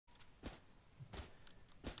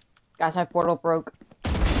Guys, my portal broke.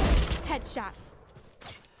 Headshot.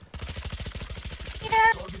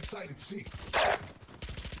 Target sighted C.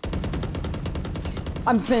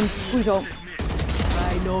 I'm pinned. Please help.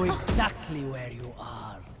 I know exactly where you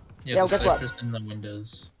are. Yeah, Yo, the guess what? cypress in the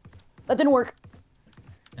windows. That didn't work.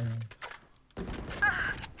 My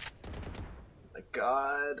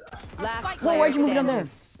God. Last Whoa, player why'd you move down standing. there?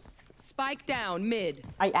 Spike down mid.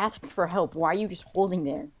 I asked for help. Why are you just holding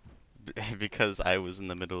there? Because I was in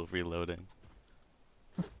the middle of reloading.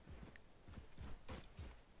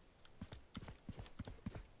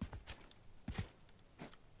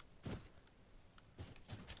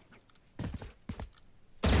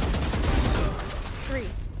 Three.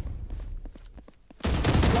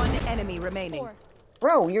 One enemy remaining. Four.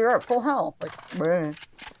 Bro, you're at full health. Like, bruh.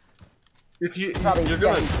 If you, Probably, you're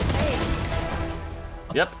yeah. gonna.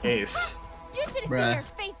 Yep, ace. You should have seen Bruh. their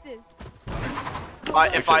faces.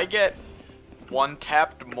 If I get one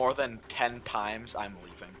tapped more than 10 times, I'm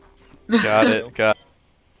leaving. Got it, got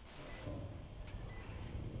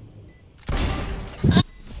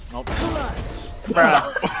Nope.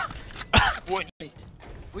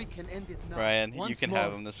 We can end it now. Ryan, you Once can more.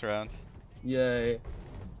 have him this round. Yay.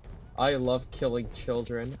 I love killing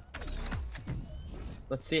children.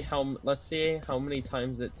 Let's see how many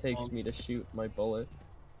times it takes me to shoot my bullet.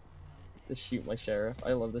 To shoot my sheriff.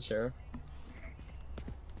 I love the sheriff.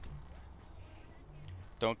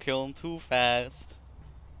 Don't kill him too fast.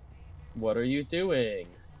 What are you doing?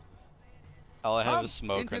 All I have is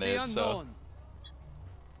smoke grenades, so.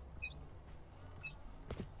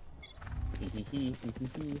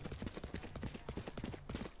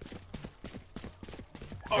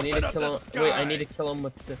 I need to kill him. Wait, I need to kill him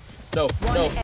with the. No, no.